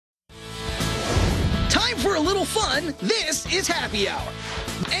Time for a little fun. This is Happy Hour.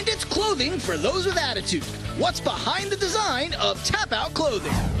 And it's clothing for those with attitude. What's behind the design of TapouT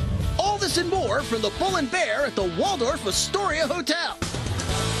Clothing? All this and more from the Bull and Bear at the Waldorf Astoria Hotel.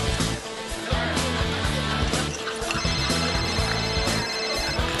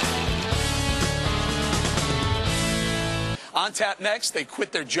 On tap next, they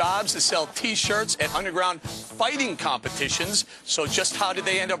quit their jobs to sell T-shirts at underground fighting competitions. So just how did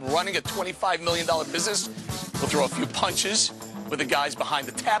they end up running a $25 million business? We'll throw a few punches with the guys behind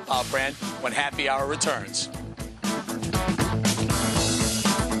the TapouT brand when Happy Hour returns.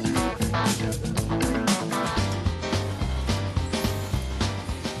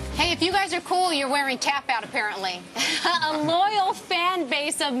 Hey, if you guys are cool, you're wearing TapouT apparently. A loyal fan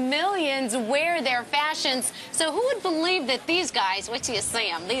base of millions wear their fashions. So who would believe that these guys, wait till you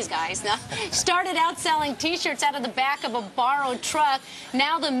see them, these guys, started out selling T-shirts out of the back of a borrowed truck.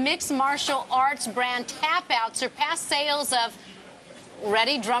 Now the mixed martial arts brand TapouT surpassed sales of,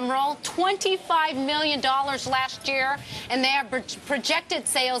 ready, drum roll, $25 million last year, and they have projected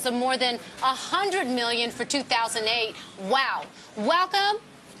sales of more than $100 million for 2008. Wow. Welcome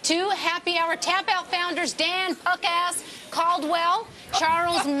to Happy Hour. TapouT founders Dan Puckass Caldwell,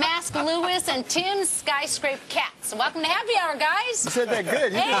 Charles Mask Lewis, and Tim Skyscrape Katz. Welcome to Happy Hour, guys. You said that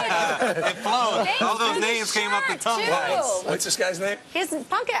good. It flowed. All those names came up the tongue. What's this guy's name? His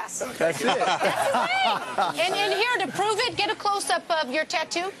Punkass. That's it. That's his name. And here to prove it, get a close-up of your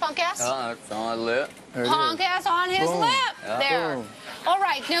tattoo, Punkass. It's on the lip. Punkass on his Boom. lip. Yeah. There. Boom. All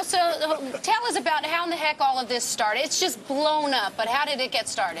right, now, so tell us about how in the heck all of this started. It's just blown up, but how did it get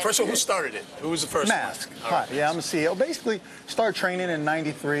started? First of all, who started it? Who was the first Mask. one? Right. Yeah, I'm the CEO. Basically, started training in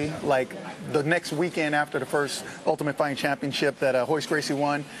 '93, like the next weekend after the first Ultimate Fighting Championship that Hoist Gracie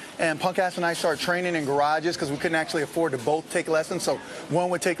won. And Punkass and I started training in garages because we couldn't actually afford to both take lessons. So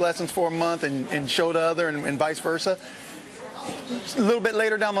one would take lessons for a month and show the other and vice versa. A little bit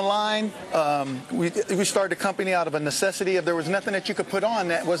later down the line, we started a company out of a necessity of there was nothing that you could put on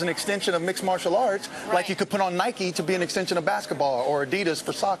that was an extension of mixed martial arts, like you could put on Nike to be an extension of basketball or Adidas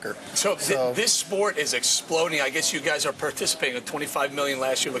for soccer. So this sport is exploding. I guess you guys are participating at $25 million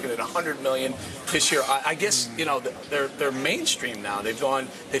last year, looking at $100 million this year. I guess, you know, they're mainstream now.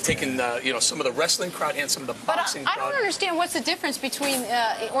 They've taken you know, some of the wrestling crowd and some of the boxing crowd. I don't understand what's the difference between,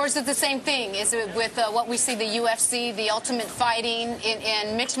 or is it the same thing? Is it with what we see, the UFC, the Ultimate Fighting,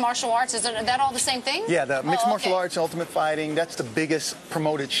 and mixed martial arts? Is that all the same thing? Yeah, the mixed martial arts, Ultimate Fighting, that's the biggest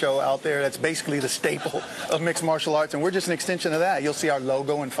promoted show out there. That's basically the staple of mixed martial arts, and we're just an extension of that. You'll see our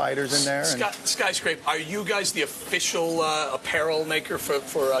logo and fighters in there. Skyscrape, are you guys the official apparel maker for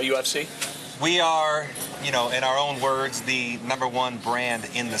UFC? We are, you know, in our own words, the #1 brand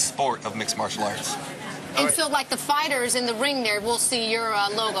in the sport of mixed martial arts. And so, like the fighters in the ring there, we'll see your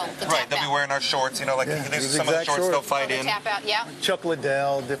logo, the Right, they'll be wearing our shorts, you know, like there's some of the shorts they'll fight in. TapouT, yeah. Chuck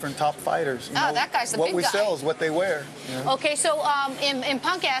Liddell, different top fighters. You know, that guy's the big guy. What we sell is what they wear. You know? Okay, so in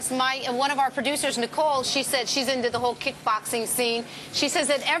Punkass, one of our producers, Nicole, she said she's into the whole kickboxing scene. She says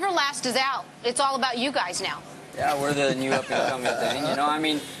that Everlast is out. It's all about you guys now. Yeah, we're the new up-and-coming thing, you know. I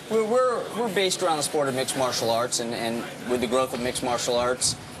mean, we're based around the sport of mixed martial arts, and with the growth of mixed martial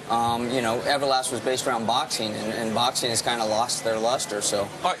arts, you know, Everlast was based around boxing, and boxing has kind of lost their luster. So,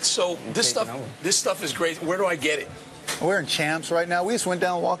 all right, so this stuff is great. Where do I get it? We're in Champs right now. We just went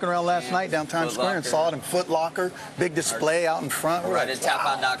down walking around last night down Times Square and saw it in Foot Locker. Big display out in front. Right at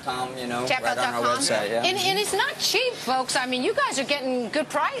TapouT.com, you know, right on our website. Yeah. And it's not cheap, folks. I mean, you guys are getting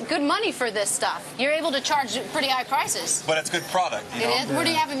good money for this stuff. You're able to charge pretty high prices. But it's good product, you know. It is. Where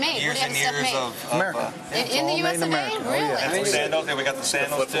do you have it made? Years Where do you have and years of America. In the U.S. of A? Really? Oh, yeah. Sandals, we got the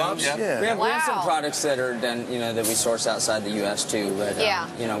sandals too. Yeah. We have some products that are done, you know, that we source outside the U.S. too. But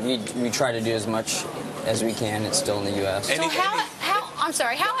you know, we try to do as much as we can. It's still in the U.S. So I'm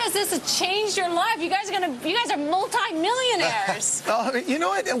sorry, how has this changed your life? You guys are multi-millionaires. You know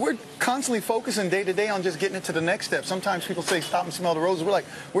what? We're constantly focusing day to day on just getting it to the next step. Sometimes people say, stop and smell the roses.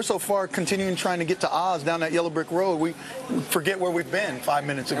 We're so far continuing trying to get to Oz down that yellow brick road, we forget where we've been 5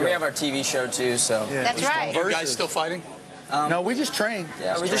 minutes ago. And we have our TV show too, so. Yeah. That's right. You guys still fighting? No, we just train.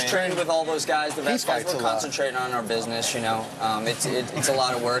 Yeah, we just train with all those guys. The best guys. We're concentrating on our business, you know. It's a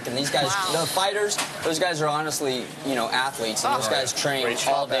lot of work, and these guys, the fighters, those guys are honestly, you know, athletes, and those guys train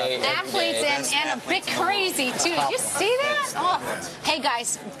all day. Athletes and a bit crazy too. Did you see that? Oh. Hey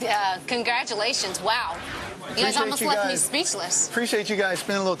guys, congratulations! Wow. You guys almost left me speechless. Appreciate you guys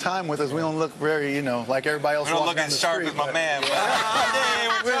spending a little time with us. We don't look very, you know, like everybody else. We don't look as sharp as my man.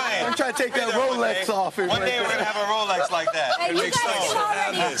 We're trying to take that Rolex off. One day we're going to have a Rolex like that. Hey, you guys can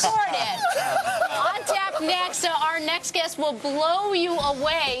already afford it. On tap Up next, our next guest will blow you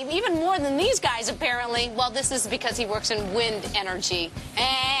away, even more than these guys, apparently. Well, this is because he works in wind energy.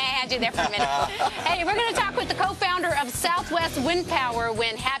 Had you there for a minute. Hey, we're going to talk with the co-founder of Southwest Wind Power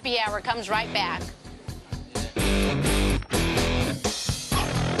when Happy Hour comes right back.